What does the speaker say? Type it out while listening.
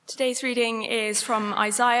Today's reading is from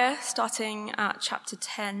Isaiah, starting at chapter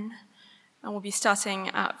 10, and we'll be starting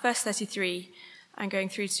at verse 33 and going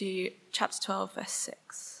through to chapter 12, verse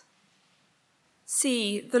 6.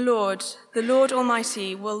 See, the Lord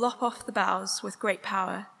Almighty will lop off the boughs with great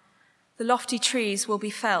power. The lofty trees will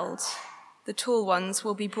be felled, the tall ones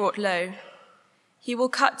will be brought low. He will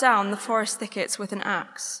cut down the forest thickets with an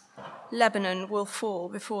axe. Lebanon will fall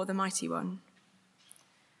before the mighty one.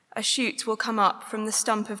 A shoot will come up from the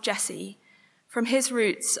stump of Jesse. From his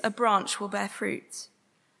roots a branch will bear fruit.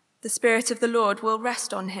 The Spirit of the Lord will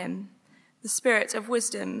rest on him, the Spirit of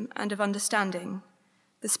wisdom and of understanding,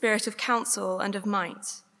 the Spirit of counsel and of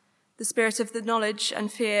might, the Spirit of the knowledge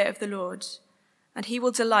and fear of the Lord, and he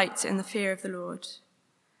will delight in the fear of the Lord.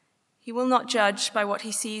 He will not judge by what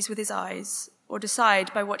he sees with his eyes, or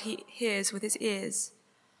decide by what he hears with his ears,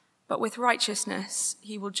 but with righteousness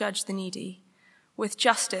he will judge the needy. With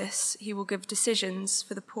justice he will give decisions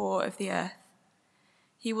for the poor of the earth.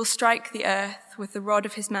 He will strike the earth with the rod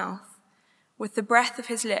of his mouth. With the breath of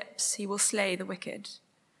his lips he will slay the wicked.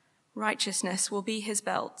 Righteousness will be his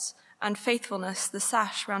belt, and faithfulness the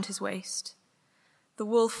sash round his waist. The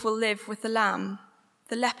wolf will live with the lamb.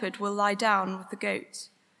 The leopard will lie down with the goat.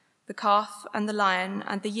 The calf and the lion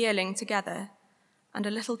and the yearling together, and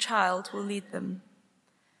a little child will lead them.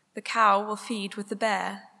 The cow will feed with the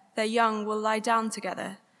bear. Their young will lie down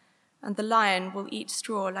together, and the lion will eat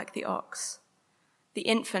straw like the ox. The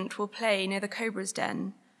infant will play near the cobra's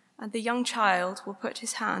den, and the young child will put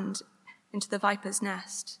his hand into the viper's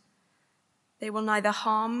nest. They will neither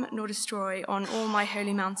harm nor destroy on all my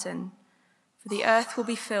holy mountain, for the earth will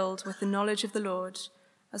be filled with the knowledge of the Lord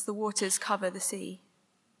as the waters cover the sea.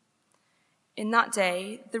 In that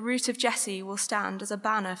day, the root of Jesse will stand as a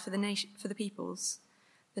banner for the peoples.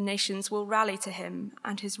 The nations will rally to him,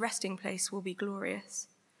 and his resting place will be glorious.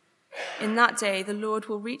 In that day, the Lord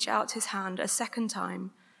will reach out his hand a second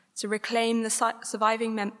time to reclaim the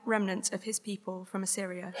surviving remnant of his people from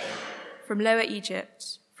Assyria, from Lower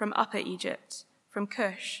Egypt, from Upper Egypt, from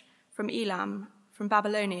Cush, from Elam, from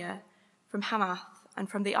Babylonia, from Hamath, and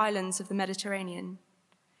from the islands of the Mediterranean.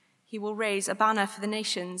 He will raise a banner for the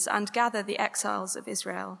nations and gather the exiles of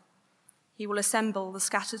Israel. He will assemble the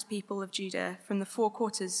scattered people of Judah from the four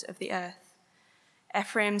quarters of the earth.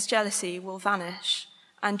 Ephraim's jealousy will vanish,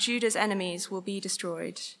 and Judah's enemies will be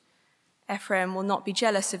destroyed. Ephraim will not be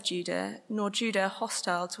jealous of Judah, nor Judah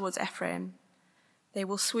hostile towards Ephraim. They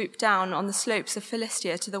will swoop down on the slopes of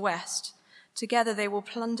Philistia to the west. Together they will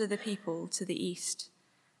plunder the people to the east.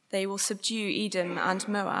 They will subdue Edom and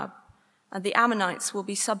Moab, and the Ammonites will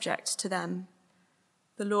be subject to them.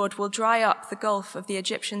 The Lord will dry up the gulf of the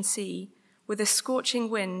Egyptian sea. With a scorching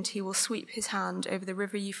wind, he will sweep his hand over the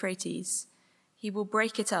river Euphrates. He will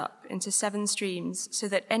break it up into 7 streams so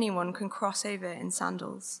that anyone can cross over in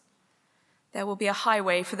sandals. There will be a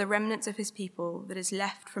highway for the remnant of his people that is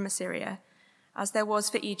left from Assyria, as there was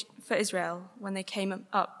for Israel when they came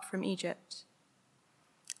up from Egypt.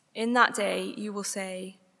 In that day you will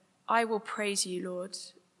say, I will praise you, Lord.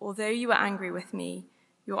 Although you were angry with me,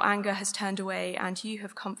 your anger has turned away and you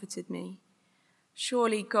have comforted me.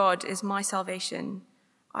 Surely God is my salvation.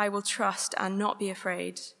 I will trust and not be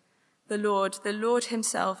afraid. The Lord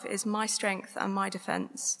himself is my strength and my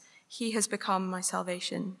defense. He has become my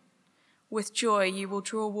salvation. With joy you will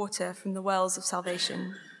draw water from the wells of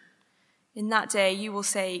salvation. In that day you will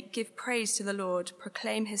say, give praise to the Lord,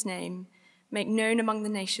 proclaim his name, make known among the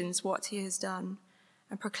nations what he has done,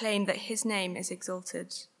 and proclaim that his name is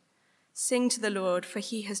exalted. Sing to the Lord, for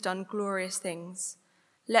he has done glorious things.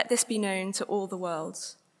 Let this be known to all the world.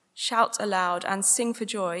 Shout aloud and sing for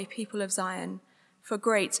joy, people of Zion, for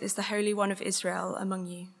great is the Holy One of Israel among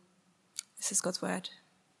you. This is God's word.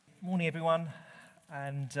 Morning, everyone,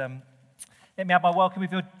 and let me add my welcome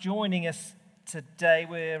if you're joining us today.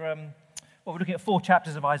 We're looking at 4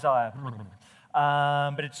 chapters of Isaiah,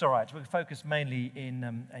 but it's all right. We'll focus mainly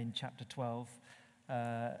in chapter 12.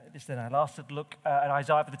 This is then our last look at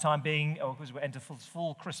Isaiah for the time being, because we're into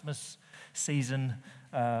full Christmas season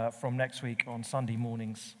from next week on Sunday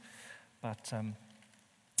mornings. But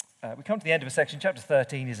we come to the end of a section. Chapter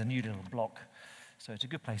 13 is a new little block, so it's a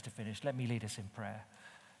good place to finish. Let me lead us in prayer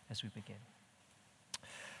as we begin.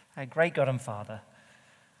 Our great God and Father,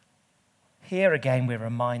 here again we're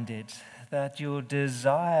reminded that your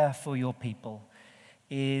desire for your people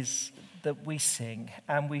is that we sing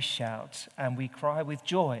and we shout and we cry with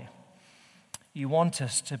joy. You want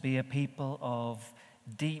us to be a people of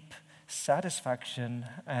deep satisfaction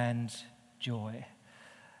and joy.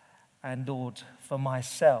 And Lord, for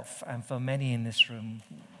myself and for many in this room,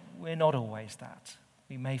 we're not always that.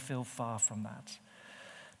 We may feel far from that.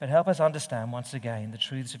 But help us understand once again the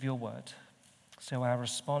truths of your word. So our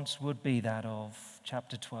response would be that of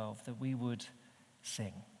chapter 12, that we would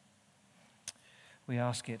sing. We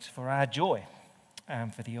ask it for our joy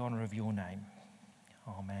and for the honor of your name.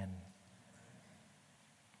 Amen.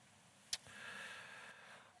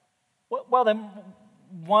 Well then,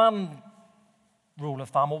 one rule of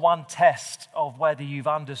thumb or one test of whether you've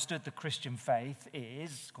understood the Christian faith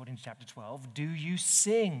is, according to chapter 12, do you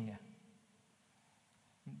sing?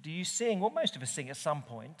 Do you sing? Well, most of us sing at some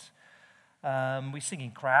point. We sing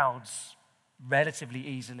in crowds relatively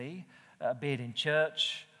easily, be it in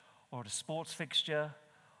church or at a sports fixture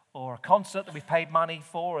or a concert that we've paid money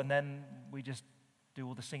for and then we just do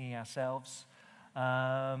all the singing ourselves.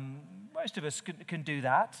 Most of us can do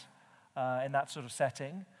that in that sort of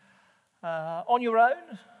setting. On your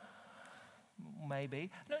own,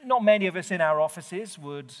 maybe. Not many of us in our offices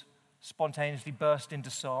would spontaneously burst into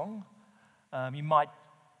song. You might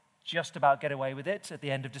just about get away with it at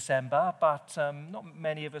the end of December, but not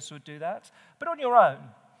many of us would do that. But on your own,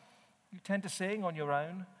 you tend to sing on your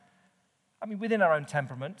own. I mean, within our own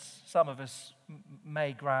temperaments, some of us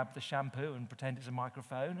may grab the shampoo and pretend it's a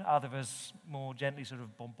microphone. Other of us more gently sort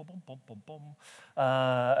of bum, bum, bum, bum, bum, bum,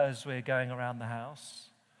 as we're going around the house.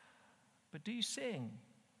 But do you sing?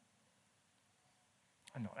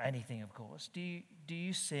 And not anything, of course. Do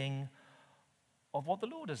you sing of what the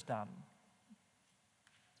Lord has done?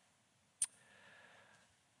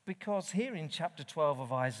 Because here in chapter 12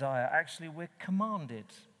 of Isaiah, actually we're commanded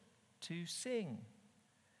to sing.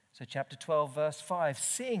 So chapter 12, verse 5,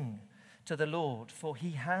 sing to the Lord, for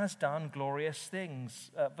he has done glorious things.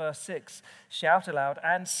 Verse 6, shout aloud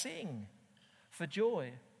and sing for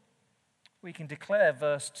joy. We can declare,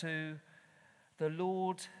 verse 2, the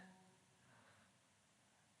Lord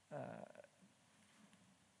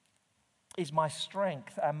is my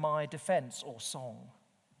strength and my defense, or song,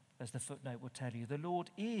 as the footnote will tell you. The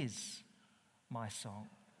Lord is my song.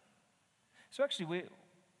 So actually we're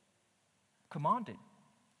commanded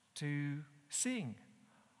to sing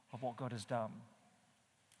of what God has done.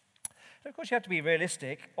 And of course you have to be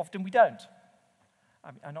realistic. Often we don't.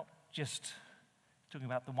 I'm not just talking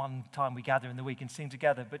about the one time we gather in the week and sing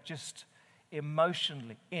together, but just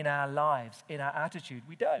emotionally, in our lives, in our attitude,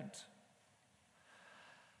 we don't.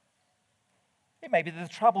 It may be that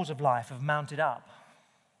the troubles of life have mounted up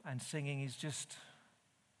and singing is just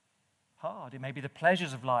hard. It may be the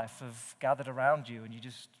pleasures of life have gathered around you and you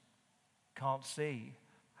just can't see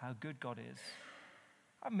how good God is.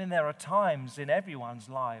 I mean, there are times in everyone's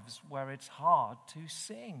lives where it's hard to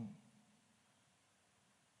sing.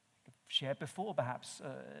 Shared before, perhaps,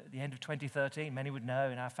 at the end of 2013, many would know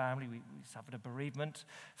in our family we suffered a bereavement.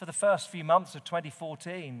 For the first few months of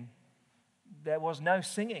 2014, there was no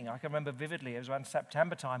singing. I can remember vividly, it was around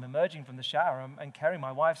September time, emerging from the shower and Kerry,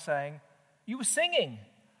 my wife, saying, "You were singing.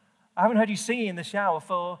 I haven't heard you singing in the shower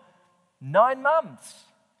for 9 months."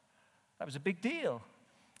 That was a big deal.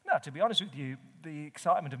 Now, to be honest with you, the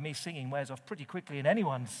excitement of me singing wears off pretty quickly in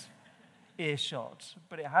anyone's earshot,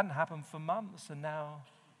 but it hadn't happened for months, and now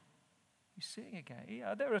you sing again.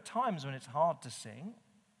 Yeah, there are times when it's hard to sing,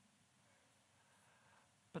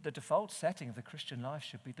 but the default setting of the Christian life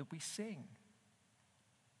should be that we sing.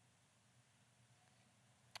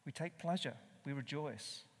 We take pleasure, we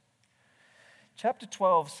rejoice. Chapter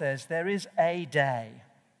 12 says, there is a day.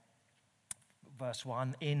 Verse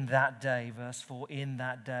 1, in that day. Verse 4, in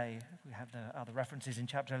that day. We have the other references in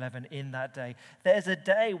chapter 11, in that day. There's a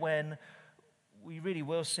day when we really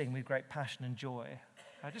will sing with great passion and joy.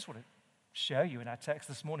 I just want to show you in our text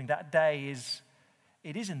this morning, that day is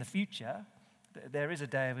in the future. There is a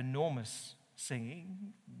day of enormous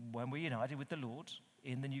singing when we're united with the Lord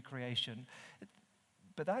in the new creation.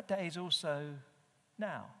 But that day is also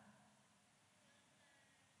now.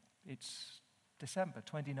 It's December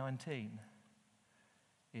 2019.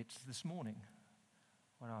 It's this morning.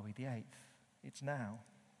 Where are we? The 8th. It's now.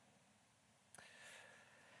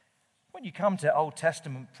 When you come to Old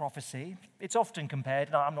Testament prophecy, it's often compared,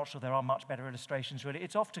 and I'm not sure there are much better illustrations really,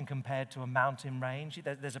 it's often compared to a mountain range.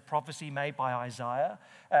 There's a prophecy made by Isaiah,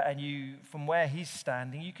 and from where he's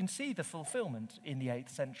standing, you can see the fulfillment in the 8th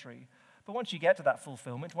century. But once you get to that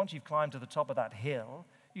fulfillment, once you've climbed to the top of that hill,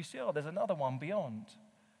 you see, there's another one beyond.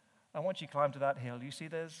 And once you climb to that hill, you see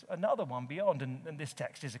there's another one beyond, and this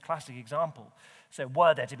text is a classic example. So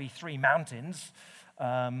were there to be 3 mountains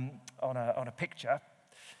on a picture,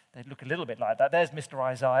 they'd look a little bit like that. There's Mr.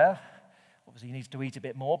 Isaiah. Obviously, he needs to eat a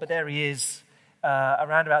bit more, but there he is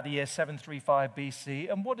around about the year 735 BC.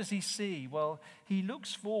 And what does he see? Well, he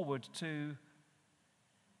looks forward to,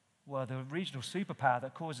 the regional superpower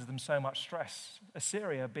that causes them so much stress,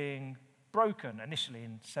 Assyria being broken initially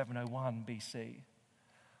in 701 BC.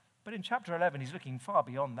 But in chapter 11, he's looking far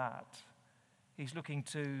beyond that. He's looking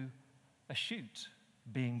to a shoot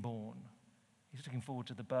being born. He's looking forward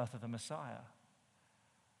to the birth of the Messiah.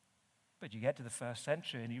 But you get to the first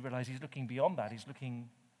century and you realize he's looking beyond that. He's looking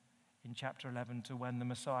in chapter 11 to when the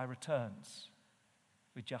Messiah returns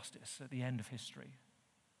with justice at the end of history.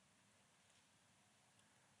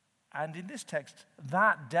 And in this text,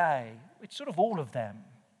 that day, it's sort of all of them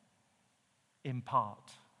in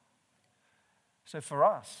part. So for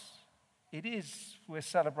us, we're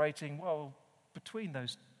celebrating, well, between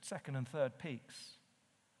those second and third peaks.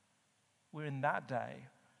 We're in that day,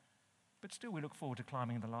 but still we look forward to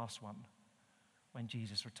climbing the last one when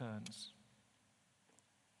Jesus returns.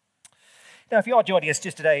 Now, if you are joining us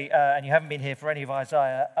just today and you haven't been here for any of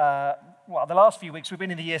Isaiah, the last few weeks we've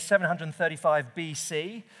been in the year 735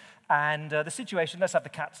 BC. And the situation, let's have the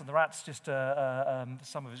cats and the rats, just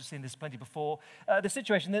some of us have seen this plenty before. The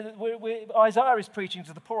situation, Isaiah is preaching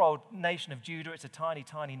to the poor old nation of Judah. It's a tiny,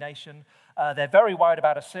 tiny nation. They're very worried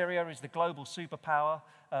about Assyria as the global superpower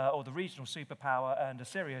or the regional superpower, and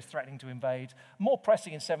Assyria is threatening to invade. More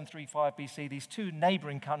pressing in 735 BC, these two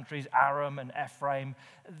neighboring countries, Aram and Ephraim,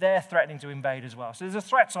 they're threatening to invade as well. So there's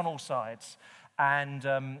threats on all sides.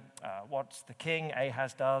 And what the king,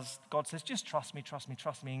 Ahaz, does, God says, just trust me, trust me,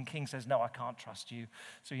 trust me. And the king says, no, I can't trust you.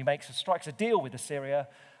 So he strikes a deal with Assyria.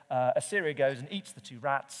 Assyria goes and eats the two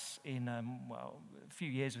rats in, a few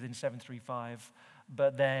years within 735.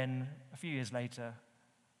 But then a few years later,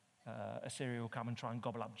 Assyria will come and try and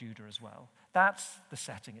gobble up Judah as well. That's the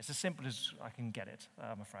setting. It's as simple as I can get it,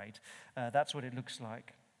 I'm afraid. That's what it looks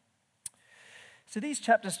like. So these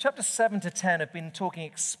chapters 7 to 10, have been talking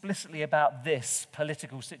explicitly about this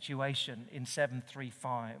political situation in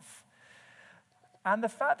 735. And the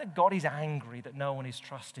fact that God is angry that no one has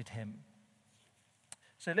trusted him.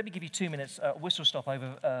 So let me give you 2 minutes whistle stop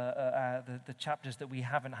over the chapters that we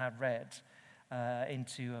haven't had read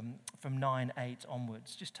from 9:8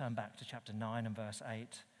 onwards. Just turn back to chapter 9 and verse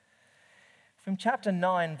 8. From chapter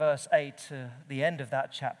 9, verse 8 to the end of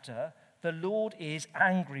that chapter, the Lord is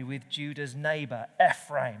angry with Judah's neighbor,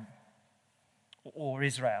 Ephraim, or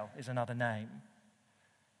Israel is another name.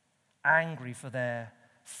 Angry for their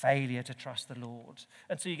failure to trust the Lord.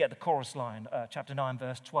 And so you get the chorus line, chapter 9,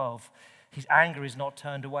 verse 12. His anger is not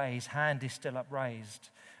turned away, his hand is still upraised.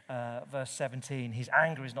 Verse 17, his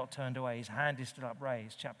anger is not turned away, his hand is still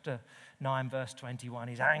upraised. Chapter 9, verse 21,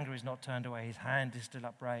 his anger is not turned away, his hand is still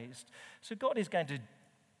upraised. So God is going to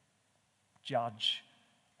judge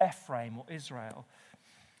Ephraim or Israel.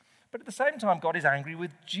 But at the same time, God is angry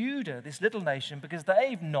with Judah, this little nation, because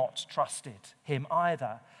they've not trusted him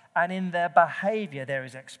either. And in their behavior, there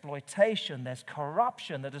is exploitation, there's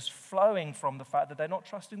corruption that is flowing from the fact that they're not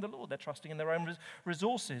trusting the Lord. They're trusting in their own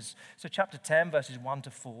resources. So chapter 10, verses 1 to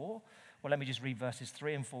 4. Well, let me just read verses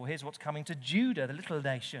 3 and 4. Here's what's coming to Judah, the little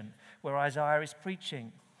nation, where Isaiah is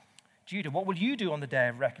preaching. Judah, what will you do on the day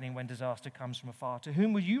of reckoning when disaster comes from afar? To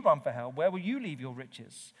whom will you run for help? Where will you leave your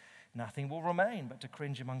riches? Nothing will remain but to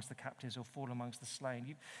cringe amongst the captives or fall amongst the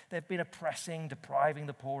slain. They've been oppressing, depriving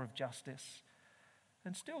the poor of justice.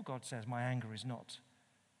 And still God says, my anger is not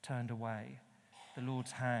turned away. The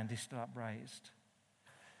Lord's hand is still upraised.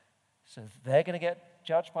 So they're going to get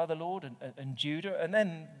judged by the Lord and Judah. And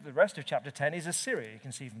then the rest of chapter 10 is Assyria. You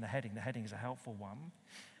can see from the heading. The heading is a helpful one.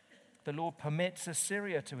 The Lord permits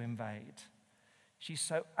Assyria to invade. She's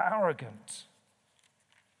so arrogant.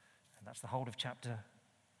 And that's the whole of chapter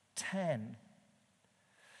 10.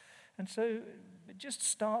 And so it just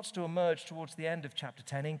starts to emerge towards the end of chapter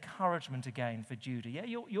 10, encouragement again for Judah. Yeah,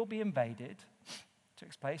 you'll be invaded. It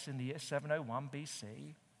takes place in the year 701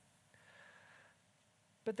 BC.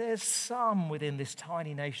 But there's some within this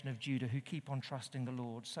tiny nation of Judah who keep on trusting the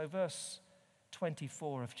Lord. So verse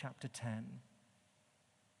 24 of chapter 10.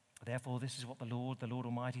 Therefore, this is what the Lord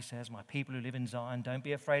Almighty says, my people who live in Zion, don't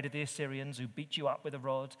be afraid of the Assyrians who beat you up with a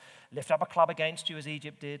rod, lift up a club against you as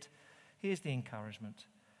Egypt did. Here's the encouragement.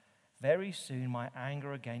 Very soon my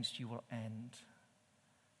anger against you will end,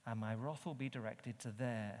 and my wrath will be directed to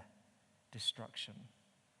their destruction.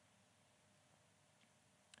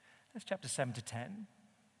 That's chapter 7 to 10.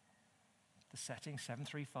 The setting,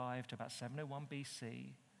 735 to about 701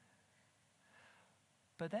 BC.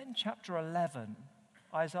 But then chapter 11,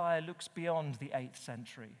 Isaiah looks beyond the 8th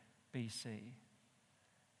century BC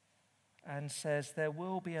and says there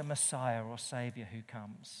will be a Messiah or Savior who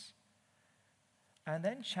comes. And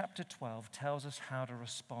then chapter 12 tells us how to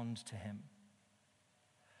respond to him.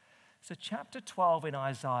 So chapter 12 in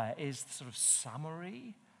Isaiah is the sort of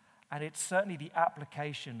summary, and it's certainly the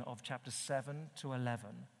application of chapter 7 to 11.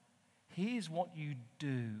 Here's what you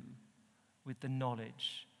do with the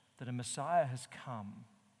knowledge that a Messiah has come,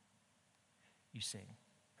 you sing.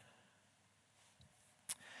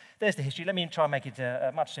 There's the history. Let me try and make it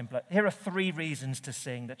much simpler. Here are 3 reasons to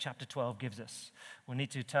sing that chapter 12 gives us. We'll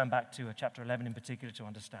need to turn back to chapter 11 in particular to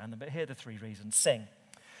understand them, but here are the 3 reasons. Sing.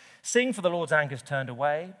 Sing, for the Lord's anger is turned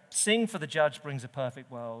away. Sing, for the judge brings a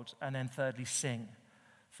perfect world. And then thirdly, sing,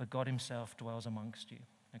 for God himself dwells amongst you.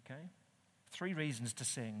 Okay? 3 reasons to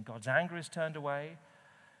sing. God's anger is turned away.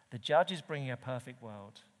 The judge is bringing a perfect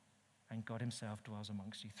world. And God himself dwells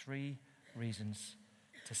amongst you. 3 reasons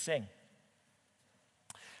to sing.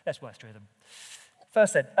 Let's work through them.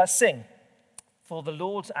 First then, sing, for the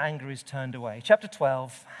Lord's anger is turned away. Chapter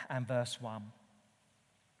 12 and verse 1.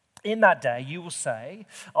 In that day you will say,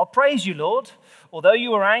 I'll praise you, Lord. Although you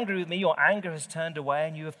were angry with me, your anger has turned away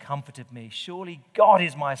and you have comforted me. Surely God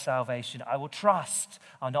is my salvation. I will trust.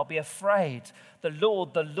 I'll not be afraid. The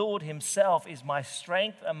Lord himself is my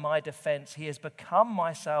strength and my defense. He has become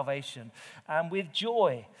my salvation. And with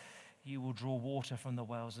joy you will draw water from the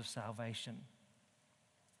wells of salvation.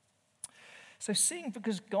 So sing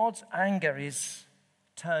because God's anger is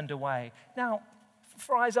turned away. Now,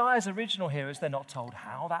 for Isaiah's original hearers, they're not told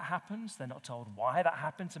how that happens. They're not told why that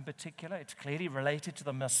happens in particular. It's clearly related to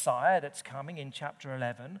the Messiah that's coming in chapter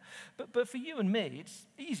 11. But for you and me, it's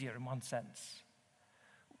easier in one sense.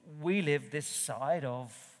 We live this side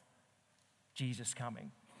of Jesus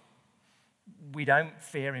coming. We don't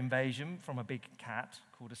fear invasion from a big cat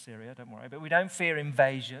called Assyria, don't worry. But we don't fear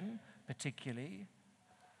invasion particularly.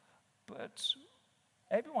 But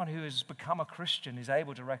everyone who has become a Christian is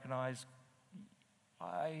able to recognize,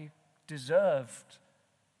 I deserved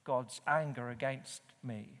God's anger against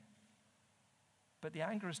me. But the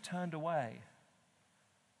anger has turned away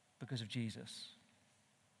because of Jesus.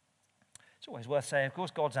 It's always worth saying, of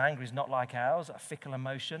course, God's anger is not like ours, a fickle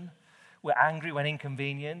emotion. We're angry when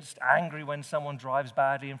inconvenienced, angry when someone drives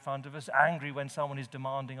badly in front of us, angry when someone is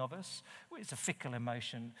demanding of us. It's a fickle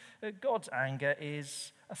emotion. God's anger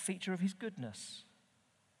is a feature of his goodness.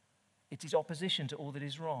 It's his opposition to all that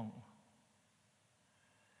is wrong.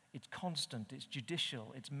 It's constant, it's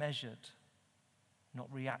judicial, it's measured, not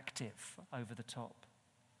reactive, over the top.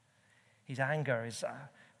 His anger is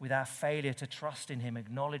with our failure to trust in him,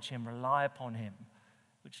 acknowledge him, rely upon him,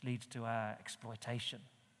 which leads to our exploitation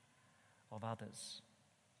of others.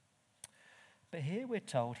 But here we're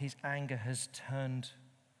told his anger has turned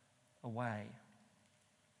away.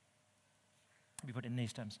 Let me put it in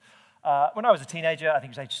these terms. When I was a teenager, I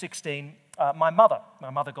think it was age 16, my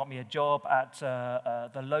mother got me a job at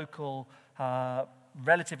the local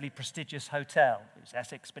relatively prestigious hotel. It was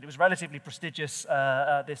Essex, but it was relatively prestigious,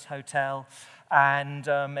 this hotel. And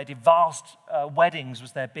they did vast weddings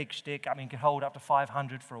was their big shtick. I mean, could hold up to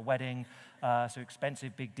 500 for a wedding. So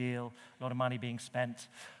expensive, big deal, a lot of money being spent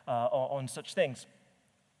on such things.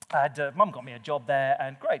 Mum got me a job there,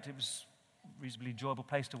 and great, it was a reasonably enjoyable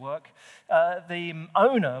place to work. The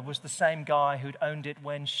owner was the same guy who'd owned it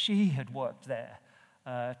when she had worked there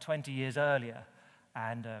 20 years earlier,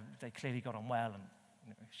 and they clearly got on well, and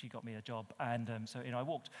she got me a job, and so I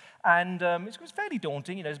walked. And it was fairly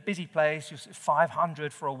daunting, it was a busy place, it was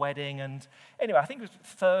 500 for a wedding, and anyway, I think it was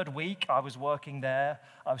the third week I was working there.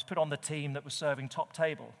 I was put on the team that was serving top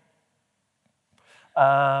table.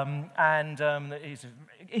 He's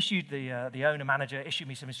issued the owner manager issued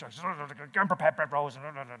me some instructions. Go and prepare bread rolls.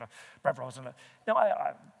 Now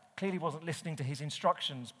I clearly wasn't listening to his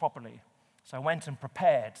instructions properly, so I went and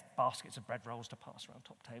prepared baskets of bread rolls to pass around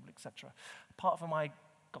top table, etc. Apart from I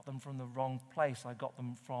got them from the wrong place. I got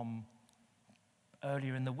them from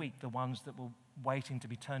earlier in the week, the ones that were waiting to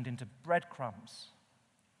be turned into breadcrumbs.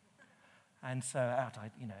 And so out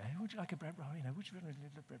would you like a bread roll? Would you like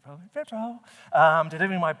a bread roll? Bread roll.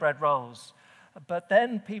 Delivering my bread rolls. But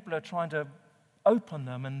then people are trying to open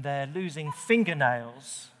them and they're losing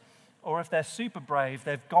fingernails. Or if they're super brave,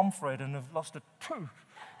 they've gone for it and have lost a tooth.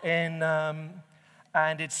 And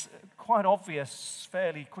it's quite obvious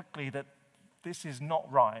fairly quickly that this is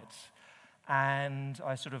not right. And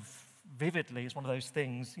I sort of vividly, it's one of those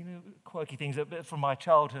things, quirky things from my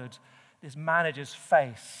childhood, this manager's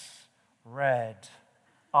face, red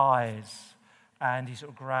eyes, and he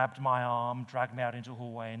sort of grabbed my arm, dragged me out into a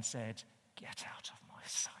hallway and said, "Get out of my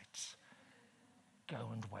sight. Go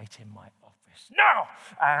and wait in my office now."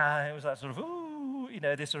 And it was that sort of,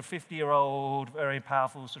 this sort of 50-year-old, very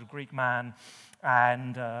powerful sort of Greek man,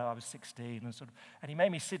 and I was 16, and he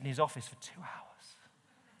made me sit in his office for 2 hours.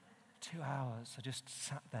 2 hours. I just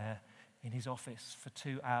sat there in his office for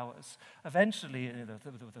 2 hours. Eventually, the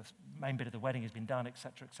main bit of the wedding has been done,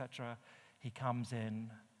 etc., etc. He comes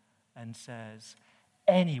in and says,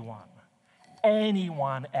 anyone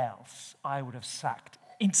anyone else, I would have sacked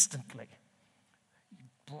instantly. You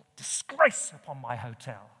brought disgrace upon my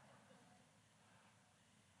hotel.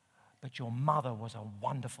 But your mother was a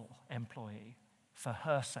wonderful employee. For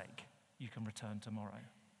her sake, you can return tomorrow.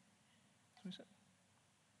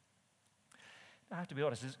 I have to be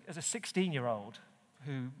honest, as a 16-year-old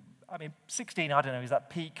who, 16, I don't know, is that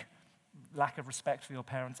peak lack of respect for your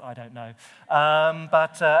parents? I don't know.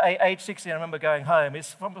 But age 16, I remember going home.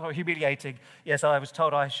 It's humiliating. Yes, I was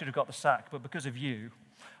told I should have got the sack, but because of you,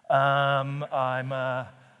 I'm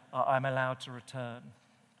allowed to return.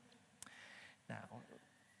 Now,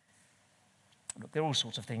 look, there are all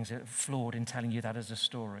sorts of things that are flawed in telling you that as a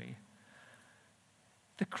story.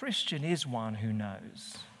 The Christian is one who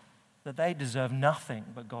knows that they deserve nothing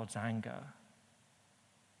but God's anger.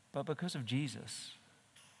 But because of Jesus,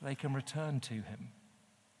 they can return to him.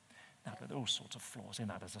 Now, there are all sorts of flaws in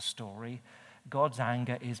that as a story. God's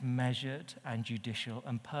anger is measured and judicial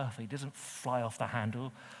and perfect. It doesn't fly off the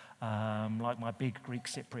handle like my big Greek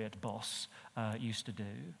Cypriot boss used to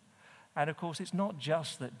do. And of course, it's not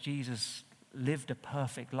just that Jesus lived a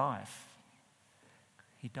perfect life.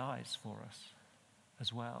 He dies for us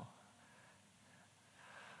as well.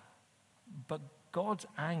 But God's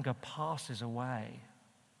anger passes away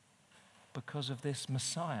because of this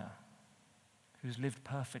Messiah who's lived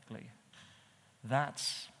perfectly.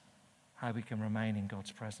 That's how we can remain in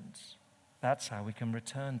God's presence. That's how we can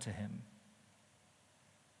return to him.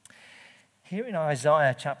 Here in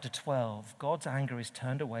Isaiah chapter 12, God's anger is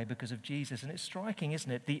turned away because of Jesus. And it's striking,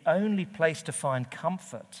 isn't it? The only place to find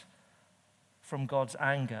comfort from God's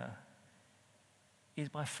anger is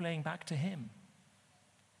by fleeing back to him.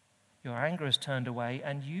 Your anger is turned away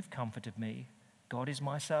and you've comforted me. God is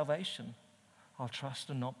my salvation. I'll trust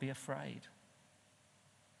and not be afraid.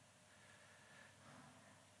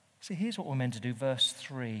 See, here's what we're meant to do. Verse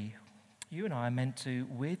 3. You and I are meant to,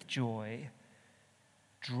 with joy,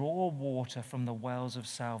 draw water from the wells of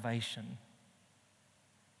salvation.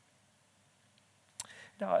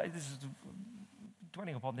 Now, this is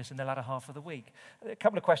dwelling upon this in the latter half of the week. A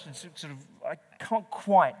couple of questions, I can't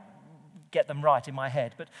quite get them right in my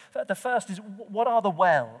head. But the first is, what are the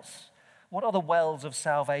wells? What are the wells of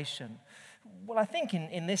salvation? Well, I think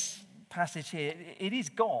in this passage here, it is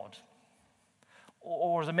God.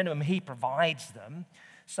 Or as a minimum, he provides them.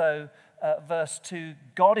 So verse 2,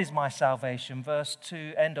 God is my salvation. Verse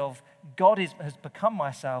 2, end of, God has become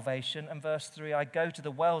my salvation. And verse 3, I go to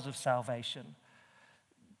the wells of salvation.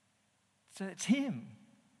 So it's him.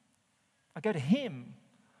 I go to him,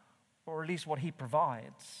 or at least what he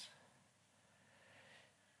provides.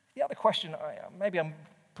 The other question, maybe I'm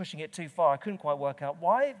pushing it too far, I couldn't quite work out,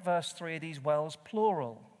 why verse 3 are these wells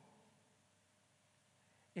plural?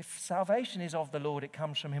 If salvation is of the Lord, it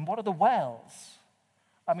comes from him, what are the wells?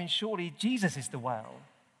 Surely Jesus is the well.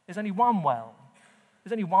 There's only one well.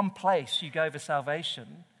 There's only one place you go for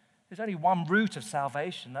salvation. There's only one route of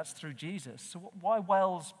salvation, that's through Jesus. So why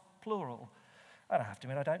wells plural? I don't have to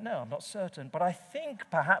admit, I don't know, I'm not certain. But I think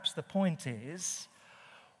perhaps the point is,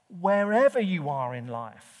 wherever you are in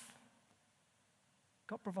life,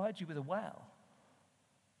 God provides you with a well.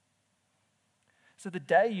 So the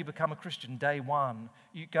day you become a Christian, day one,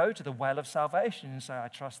 you go to the well of salvation and say, I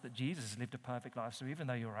trust that Jesus has lived a perfect life. So even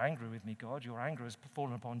though you're angry with me, God, your anger has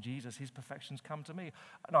fallen upon Jesus. His perfections come to me.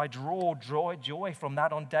 And I draw joy from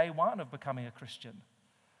that on day one of becoming a Christian.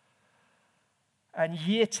 And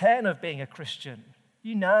year 10 of being a Christian,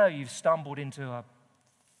 you know you've stumbled into a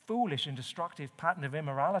foolish and destructive pattern of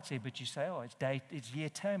immorality, but you say, it's year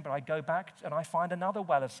 10, but I go back and I find another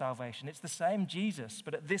well of salvation. It's the same Jesus,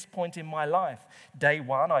 but at this point in my life, day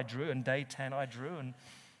 1 I drew, and day 10 I drew,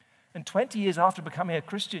 and 20 years after becoming a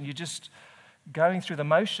Christian, you're just going through the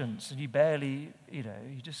motions, and you barely, you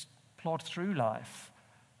just plod through life,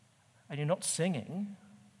 and you're not singing,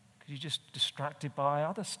 because you're just distracted by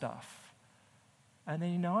other stuff. And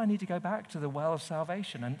then, I need to go back to the well of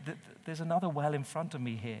salvation. And there's another well in front of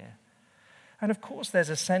me here. And of course, there's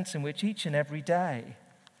a sense in which each and every day,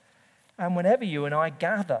 and whenever you and I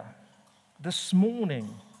gather, this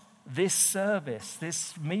morning, this service,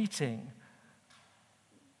 this meeting,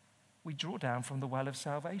 we draw down from the well of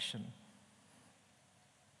salvation.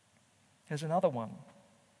 There's another one.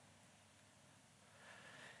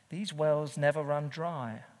 These wells never run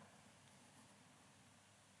dry.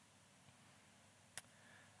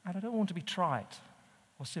 And I don't want to be trite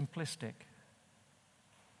or simplistic.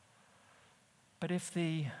 But if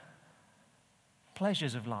the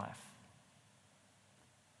pleasures of life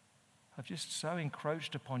have just so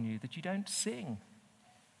encroached upon you that you don't sing,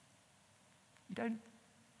 you don't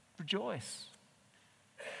rejoice,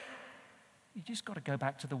 you just got to go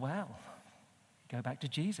back to the well. go back to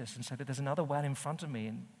Jesus and say that there's another well in front of me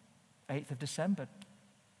in 8th of December,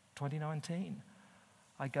 2019.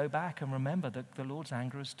 I go back and remember that the Lord's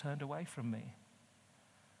anger has turned away from me.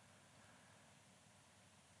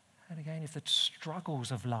 And again, if the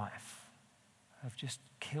struggles of life have just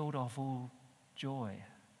killed off all joy,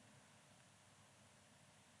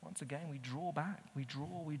 once again, we draw back. We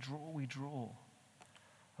draw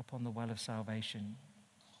upon the well of salvation.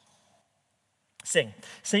 Sing.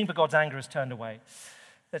 Sing, for God's anger has turned away.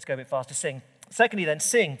 Let's go a bit faster. Sing. Secondly then,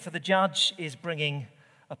 sing, for the judge is bringing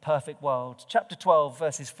a perfect world. Chapter 12,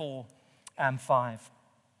 verses 4 and 5.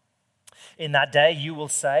 In that day you will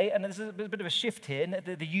say, and there's a bit of a shift here,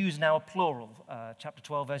 the you's now a plural. Chapter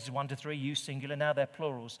 12, verses 1 to 3, you singular, now they're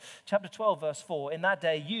plurals. Chapter 12, verse 4, in that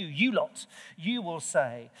day you lot, you will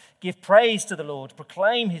say, give praise to the Lord,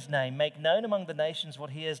 proclaim his name, make known among the nations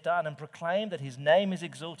what he has done, and proclaim that his name is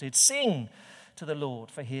exalted. Sing to the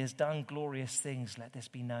Lord, for he has done glorious things. Let this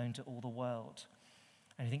be known to all the world.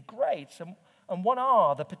 And you think, great, and what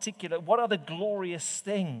are the glorious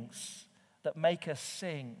things that make us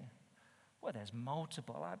sing? Well, there's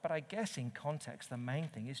multiple, but I guess in context, the main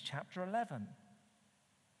thing is chapter 11.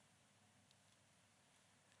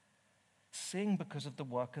 Sing because of the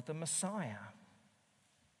work of the Messiah.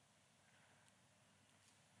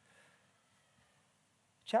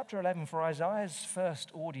 Chapter 11, for Isaiah's first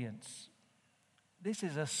audience, this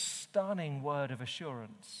is a stunning word of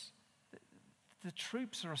assurance. The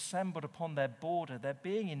troops are assembled upon their border. They're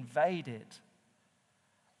being invaded.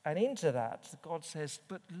 And into that, God says,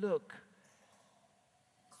 but look,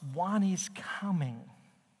 one is coming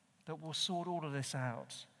that will sort all of this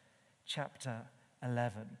out. Chapter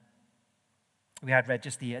 11. We had read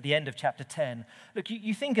just the end of chapter 10. Look,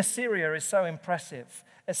 you think Assyria is so impressive.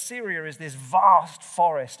 Assyria is this vast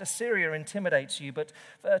forest. Assyria intimidates you, but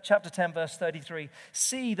chapter 10, verse 33,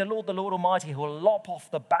 see the Lord Almighty who will lop off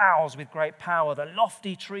the boughs with great power. The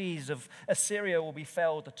lofty trees of Assyria will be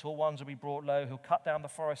felled, the tall ones will be brought low. He'll cut down the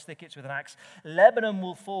forest thickets with an axe. Lebanon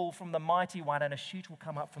will fall from the mighty one, and a shoot will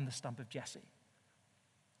come up from the stump of Jesse.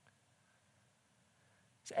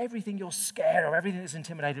 So everything you're scared of, everything that's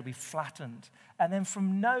intimidated will be flattened. And then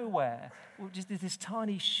from nowhere, just this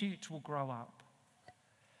tiny shoot will grow up.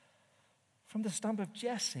 From the stump of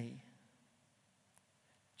Jesse.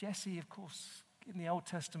 Jesse, of course, in the Old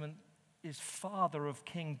Testament, is father of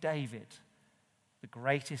King David, the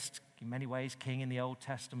greatest, in many ways, king in the Old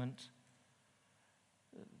Testament,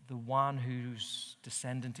 the one whose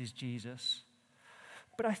descendant is Jesus.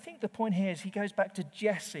 But I think the point here is he goes back to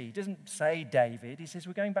Jesse. He doesn't say David. He says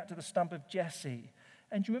we're going back to the stump of Jesse.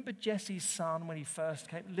 And do you remember Jesse's son when he first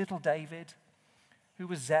came? Little David, who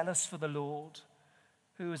was zealous for the Lord,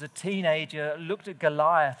 who as a teenager looked at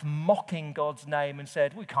Goliath mocking God's name and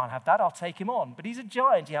said, we can't have that, I'll take him on. But he's a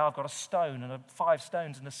giant. Yeah, I've got a stone and 5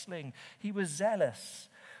 stones and a sling. He was zealous.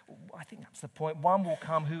 I think that's the point. One will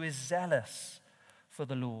come who is zealous for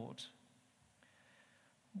the Lord.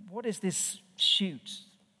 What is this shoot,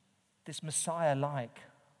 this Messiah like?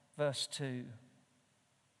 Verse 2.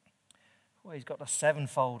 Well, he's got a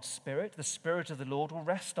 7-fold spirit. The Spirit of the Lord will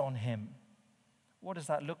rest on him. What does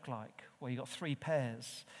that look like? Well, you've got 3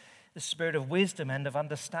 pairs. The spirit of wisdom and of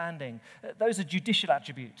understanding. Those are judicial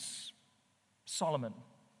attributes. Solomon,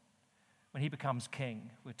 when he becomes king,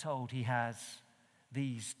 we're told he has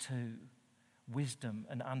these 2, wisdom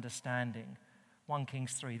and understanding. 1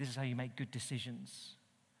 Kings 3, this is how you make good decisions.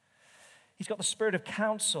 He's got the spirit of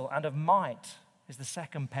counsel and of might is the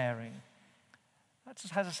second pairing. That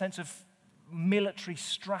just has a sense of military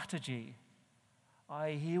strategy.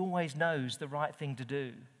 He always knows the right thing to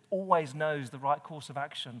do, always knows the right course of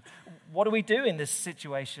action. What do we do in this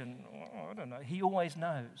situation? I don't know. He always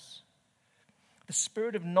knows. The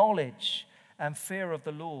spirit of knowledge and fear of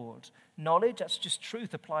the Lord. Knowledge, that's just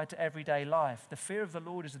truth applied to everyday life. The fear of the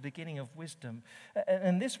Lord is the beginning of wisdom.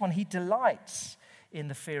 And this one, he delights in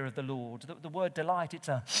the fear of the Lord. The word delight, it's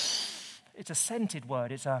a scented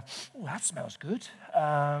word. It's that smells good.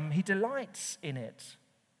 He delights in it.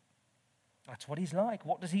 That's what he's like.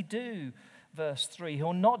 What does he do? Verse 3,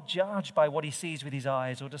 he'll not judge by what he sees with his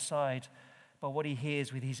eyes or decide by what he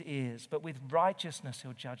hears with his ears, but with righteousness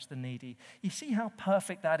he'll judge the needy. You see how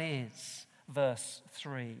perfect that is? Verse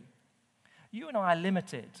 3. You and I are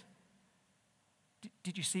limited.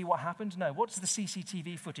 Did you see what happened? No. What does the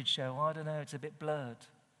CCTV footage show? I don't know. It's a bit blurred.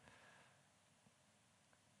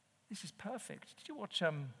 This is perfect. Did you watch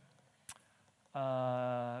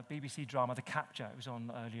BBC drama The Capture? It was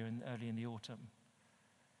on early in the autumn.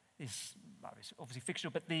 It's obviously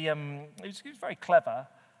fictional, but it was very clever.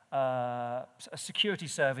 A security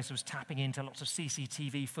service was tapping into lots of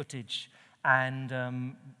CCTV footage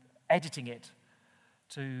and editing it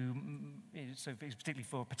so particularly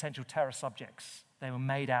for potential terror subjects. They were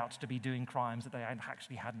made out to be doing crimes that they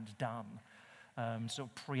actually hadn't done. Sort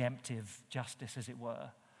of preemptive justice, as it were,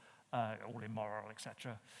 all immoral,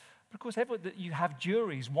 etc. But of course, you have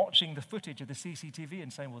juries watching the footage of the CCTV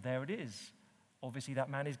and saying, well, there it is. Obviously, that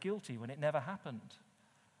man is guilty when it never happened.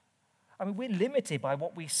 I mean, we're limited by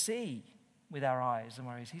what we see with our eyes, and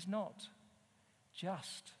whereas he's not.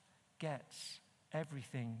 Just gets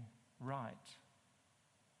everything right.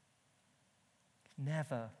 He's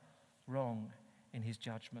never wrong in his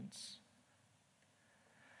judgments.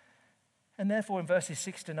 And therefore, in verses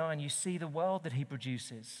 6 to 9, you see the world that he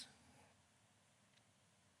produces.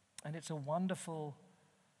 And it's a wonderful,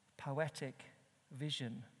 poetic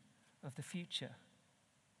vision of the future.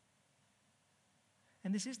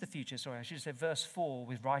 And this is the future, I should have said verse 4,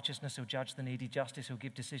 with righteousness he'll judge the needy, justice he'll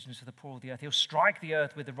give decisions to the poor of the earth. He'll strike the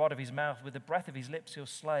earth with the rod of his mouth, with the breath of his lips he'll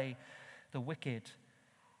slay the wicked.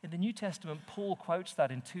 In the New Testament, Paul quotes that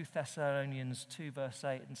in 2 Thessalonians 2 verse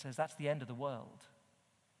 8 and says that's the end of the world.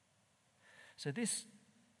 So this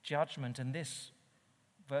judgment and this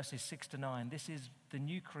verses 6 to 9, this is the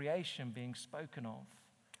new creation being spoken of.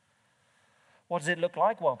 What does it look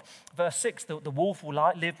like? Well, verse 6, the wolf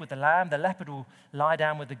will live with the lamb, the leopard will lie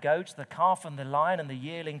down with the goats, the calf and the lion and the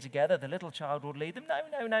yearling together, the little child will lead them.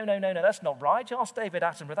 No, that's not right. Ask David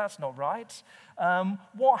Attenborough, that's not right.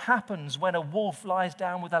 What happens when a wolf lies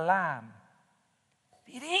down with a lamb?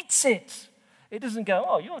 It eats it. It doesn't go,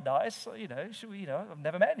 oh, you're nice, I've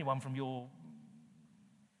never met anyone from your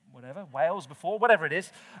Wales before, whatever it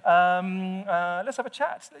is. Let's have a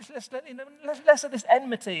chat. Less of this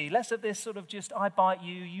enmity, less of this sort of just, I bite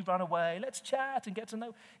you, you run away. Let's chat and get to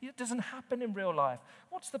know. It doesn't happen in real life.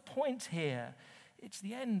 What's the point here? It's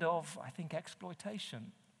the end of, I think,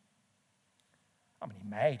 exploitation. I mean, he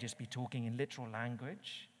may just be talking in literal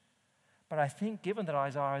language, but I think given that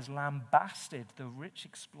Isaiah has lambasted the rich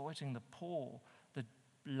exploiting the poor, the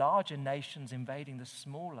larger nations invading the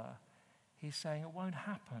smaller, he's saying it won't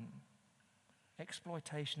happen.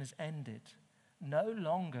 Exploitation has ended. No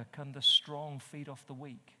longer can the strong feed off the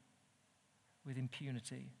weak with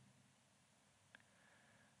impunity.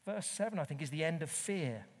 Verse 7, I think, is the end of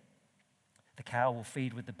fear. The cow will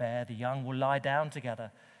feed with the bear, the young will lie down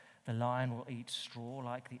together, the lion will eat straw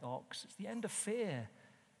like the ox. It's the end of fear.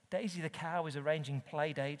 Daisy the cow is arranging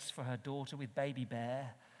play dates for her daughter with baby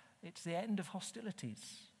bear. It's the end of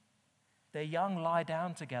hostilities. Their young lie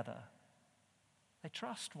down together. They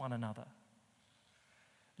trust one another.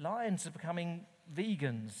 Lions are becoming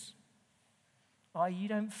vegans. You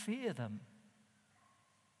don't fear them.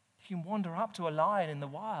 You can wander up to a lion in the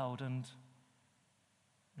wild and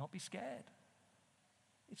not be scared.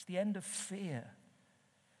 It's the end of fear.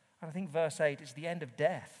 And I think verse 8 is the end of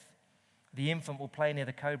death. The infant will play near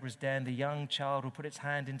the cobra's den. The young child will put its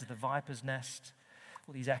hand into the viper's nest.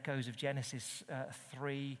 All these echoes of Genesis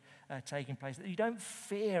 3 taking place. You don't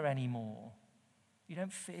fear anymore. You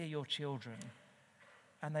don't fear your children,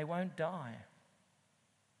 and they won't die.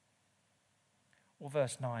 Well,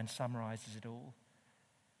 verse 9 summarizes it all.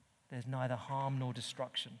 There's neither harm nor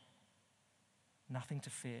destruction, nothing to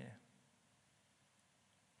fear.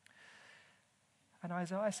 And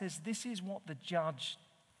Isaiah says this is what the judge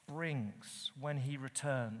brings when he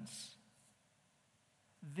returns.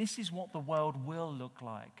 This is what the world will look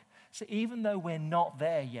like. So even though we're not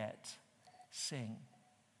there yet, sing.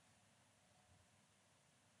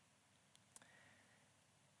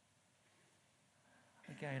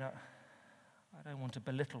 Again, I don't want to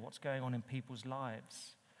belittle what's going on in people's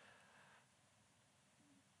lives.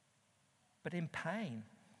 But in pain,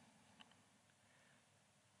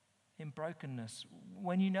 in brokenness,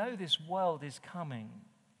 when you know this world is coming,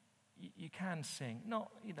 you can sing.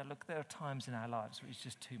 Look, there are times in our lives where it's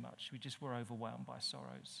just too much. We're overwhelmed by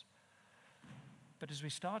sorrows. But as we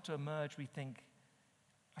start to emerge, we think,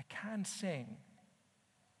 I can sing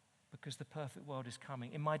because the perfect world is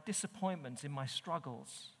coming. In my disappointments, in my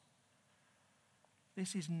struggles,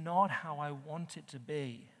 this is not how I want it to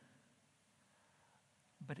be,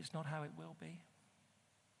 but it's not how it will be.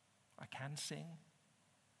 I can sing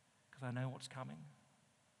because I know what's coming.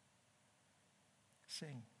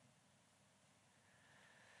 Sing.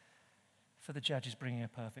 For the judge is bringing a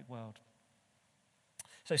perfect world.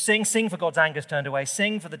 So sing for God's anger's turned away.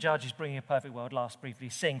 Sing for the judge is bringing a perfect world. Last briefly,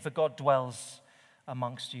 sing for God dwells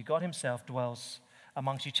amongst you. God himself dwells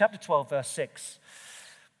amongst you. Chapter 12, verse 6.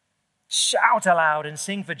 Shout aloud and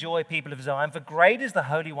sing for joy, people of Zion, for great is the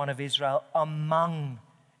Holy One of Israel among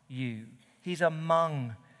you. He's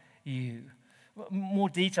among you. More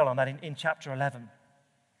detail on that in chapter 11.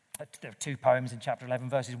 There are two poems in chapter 11.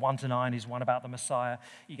 Verses 1 to 9 is one about the Messiah.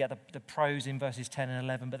 You get the prose in verses 10 and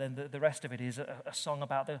 11, but then the rest of it is a song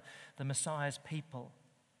about the Messiah's people.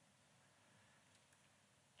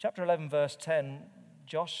 Chapter 11, verse 10,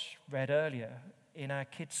 Josh read earlier in our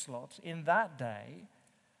kids' slot. In that day,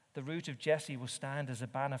 the root of Jesse will stand as a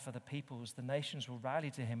banner for the peoples. The nations will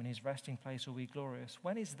rally to him, and his resting place will be glorious.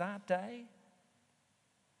 When is that day?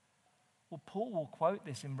 Well, Paul will quote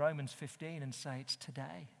this in Romans 15 and say it's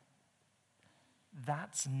today.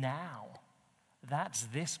 That's now. That's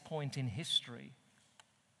this point in history.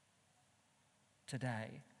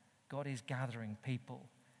 Today, God is gathering people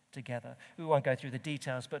together. We won't go through the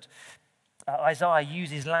details, but Isaiah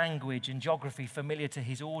uses language and geography familiar to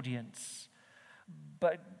his audience.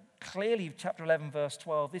 But clearly, chapter 11, verse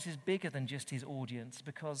 12, this is bigger than just his audience,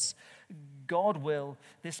 because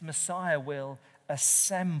this Messiah will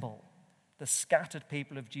assemble the scattered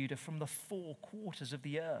people of Judah from the four quarters of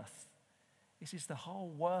the earth. This is the whole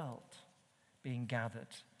world being gathered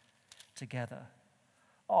together.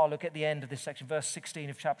 Oh, look at the end of this section, verse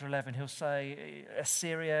 16 of chapter 11. He'll say,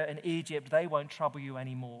 Assyria and Egypt, they won't trouble you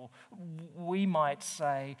anymore. We might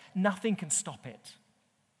say, nothing can stop it.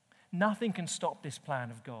 Nothing can stop this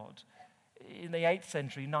plan of God. In the 8th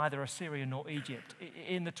century, neither Assyria nor Egypt.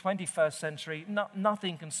 In the 21st century,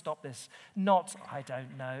 nothing can stop this. Not, I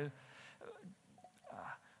don't know,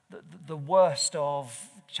 the worst of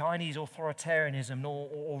Chinese authoritarianism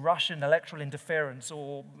or Russian electoral interference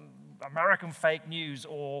or American fake news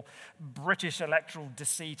or British electoral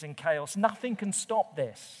deceit and chaos. Nothing can stop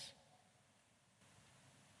this.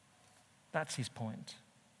 That's his point.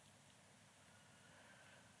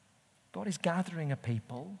 God is gathering a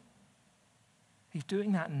people. He's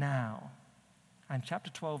doing that now. And chapter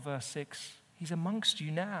 12, verse 6, he's amongst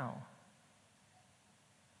you now.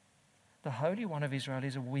 The Holy One of Israel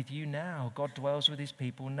is with you now. God dwells with his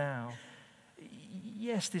people now.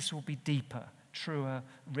 Yes, this will be deeper, truer,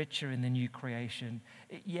 richer in the new creation.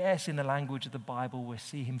 Yes, in the language of the Bible, we'll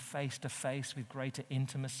see him face to face with greater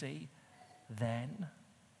intimacy then.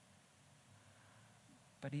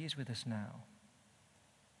 But he is with us now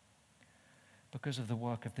because of the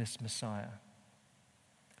work of this Messiah,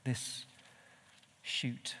 this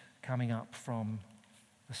shoot coming up from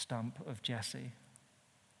the stump of Jesse.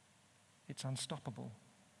 It's unstoppable.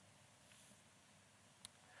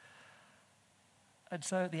 And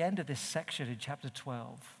so at the end of this section in chapter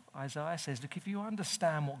 12, Isaiah says, look, if you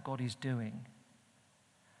understand what God is doing,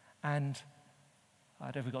 and I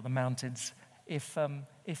don't know if we've got the mountains, if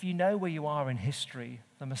you know where you are in history,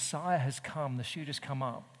 the Messiah has come, the shoot has come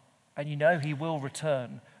up, and you know he will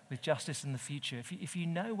return with justice in the future. If you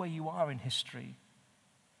know where you are in history,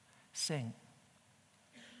 sing.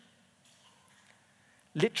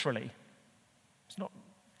 Literally, it's not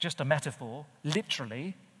just a metaphor,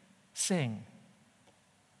 literally, sing.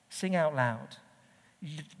 Sing out loud.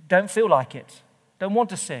 You don't feel like it. Don't want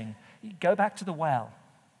to sing. Go back to the well.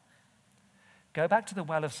 Go back to the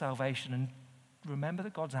well of salvation and remember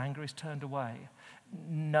that God's anger is turned away.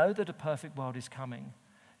 Know that a perfect world is coming.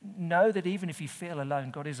 Know that even if you feel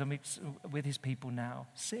alone, God is with his people now.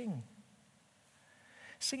 Sing.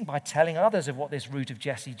 Sing by telling others of what this root of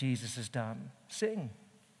Jesse, Jesus, has done. Sing.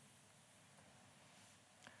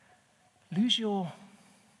 Lose your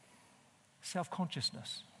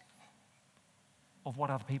self-consciousness of what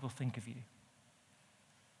other people think of you.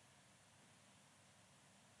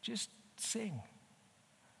 Just sing.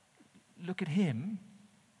 Look at him,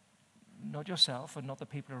 not yourself and not the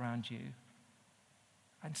people around you,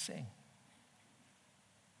 and sing.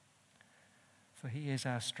 For he is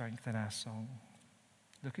our strength and our song.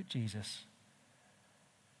 Look at Jesus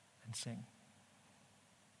and sing.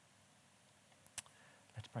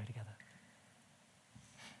 Let's pray together.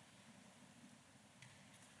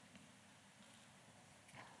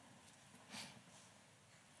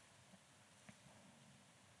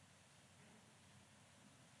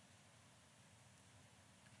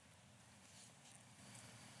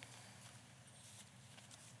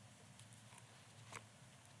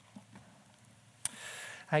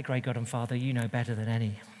 Hey, great God and Father, you know better than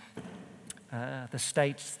any the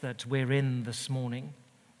states that we're in this morning,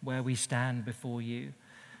 where we stand before you.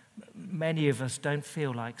 Many of us don't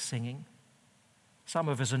feel like singing. Some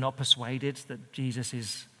of us are not persuaded that Jesus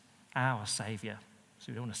is our Savior, so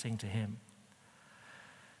we don't want to sing to him.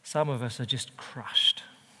 Some of us are just crushed,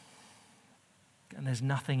 and there's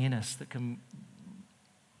nothing in us that can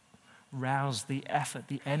rouse the effort,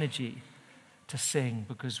 the energy to sing,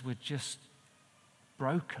 because we're just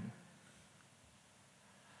broken.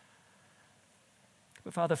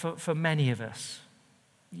 But Father, for many of us,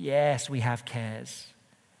 yes, we have cares.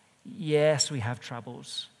 Yes, we have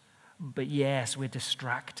troubles. but yes, we're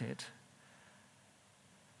distracted.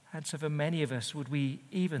 And so for many of us, would we,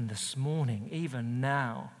 even this morning, even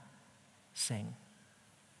now, sing?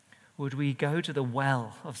 Would we go to the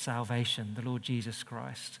well of salvation, the Lord Jesus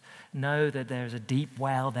Christ? Know that there is a deep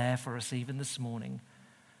well there for us even this morning.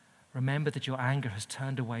 Remember that your anger has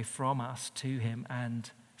turned away from us to him, and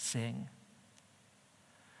sing.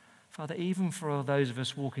 Father, even for those of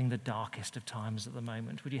us walking the darkest of times at the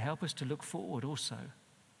moment, would you help us to look forward also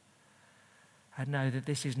and know that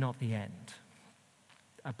this is not the end.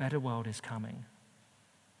 A better world is coming.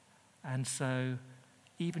 And so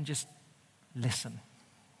even just listen.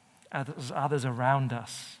 As others around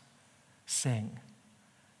us sing,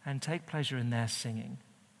 and take pleasure in their singing.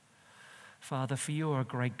 Father, for you are a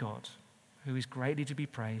great God who is greatly to be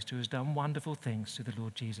praised, who has done wonderful things through the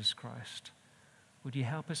Lord Jesus Christ. Would you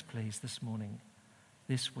help us, please, this morning,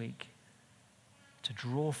 this week, to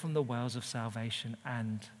draw from the wells of salvation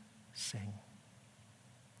and sing.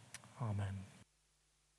 Amen.